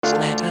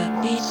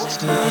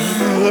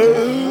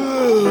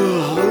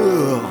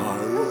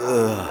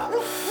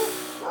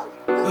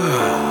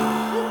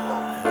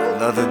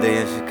Another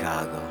day in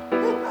Chicago.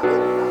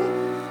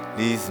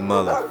 These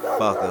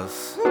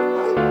motherfuckers.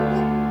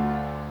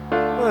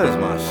 Where's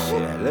my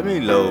shit at? Let me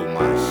load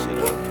my shit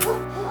up.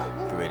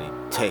 Ready to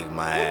take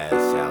my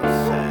ass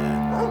outside.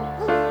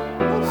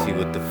 See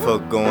what the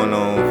fuck going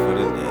on for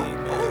the day,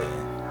 man.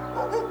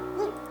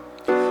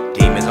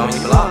 Demons on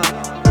your block,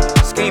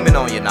 scheming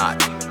on your knot.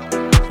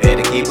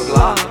 Better keep a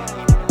Glock,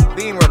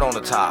 beam right on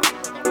the top.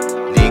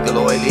 Legal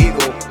or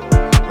illegal,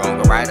 wrong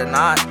or right or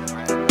not.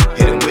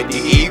 Hit him with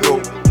the eagle,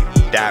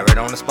 die right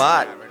on the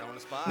spot.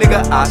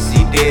 Nigga, I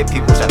see dead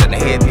people, shot in the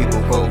head people,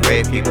 cold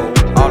red people.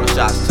 All the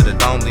shots to the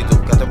dome lethal,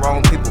 got the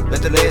wrong people,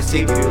 let the lead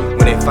see you.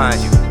 When they find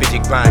you, bitch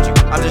it grind you.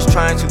 I'm just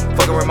trying to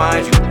fucking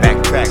remind you.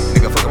 Backtrack,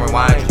 nigga, fucking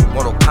rewind you.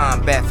 Mortal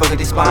Kombat, fucking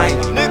despine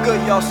you. Nigga,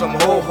 y'all some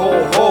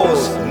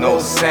ho-ho-hos, no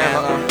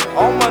Santa.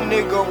 All my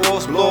nigga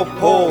rolls blow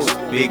poles,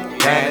 big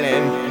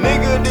cannon.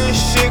 Nigga, this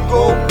shit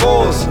go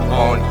pose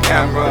on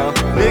camera.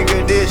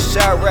 Nigga, this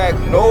Chirac,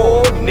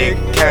 no Nic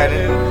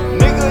Cannon.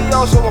 Nigga,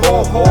 y'all some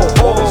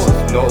ho-ho-hos,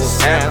 no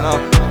Santa.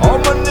 All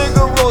my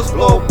nigga rolls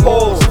blow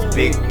poles,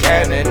 big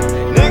cannon.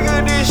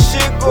 Nigga, this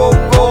shit go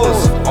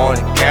goes on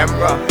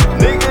camera.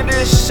 Nigga,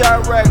 this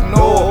Chirac,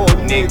 no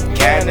Nic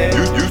Cannon.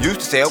 You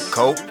used to sell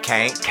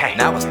cocaine,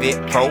 now I spit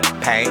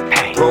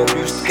propane. Pro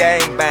used to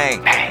gang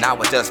bang, now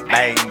I just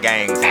bang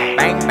gangs.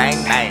 Bang,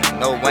 bang, bang,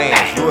 no wings.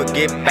 You would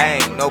get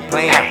bang, no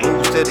plan.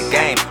 Rules to the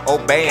game,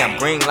 obey 'em.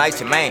 Green light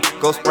your main,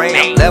 go spray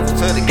 'em. Levels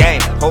to the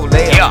game, whole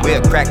layup,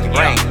 we'll crack your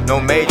brain. No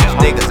majors,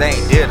 niggas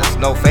ain't did us,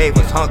 no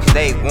favors. Hunkies,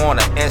 they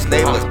wanna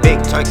enslave us.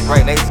 Big turkey,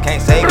 right niggas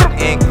can't save 'em.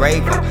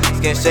 Engrave 'em,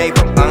 skin shave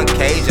 'em,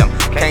 uncage 'em.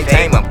 Can't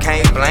tame 'em,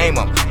 can't blame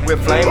 'em. We'll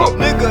flame 'em.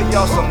 Nigga,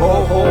 y'all some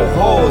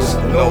ho-ho-hos,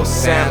 no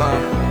Santa.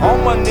 All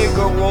my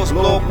nigga rolls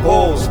blow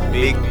poles,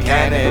 big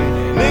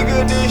cannon.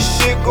 Nigga, this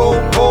shit go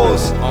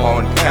pose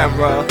on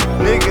camera.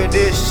 Nigga,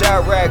 this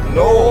Chirac,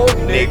 no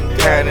Nic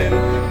Cannon.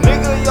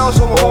 Nigga, y'all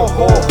some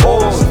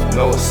ho-ho-hos,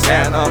 no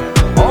Santa.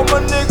 All my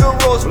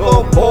nigga rolls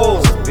blow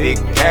poles, big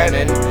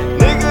cannon.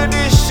 Nigga,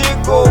 this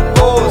shit go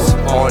pose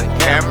on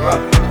camera.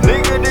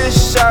 Nigga,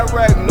 this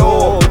Chirac,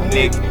 no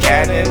Nic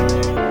Cannon.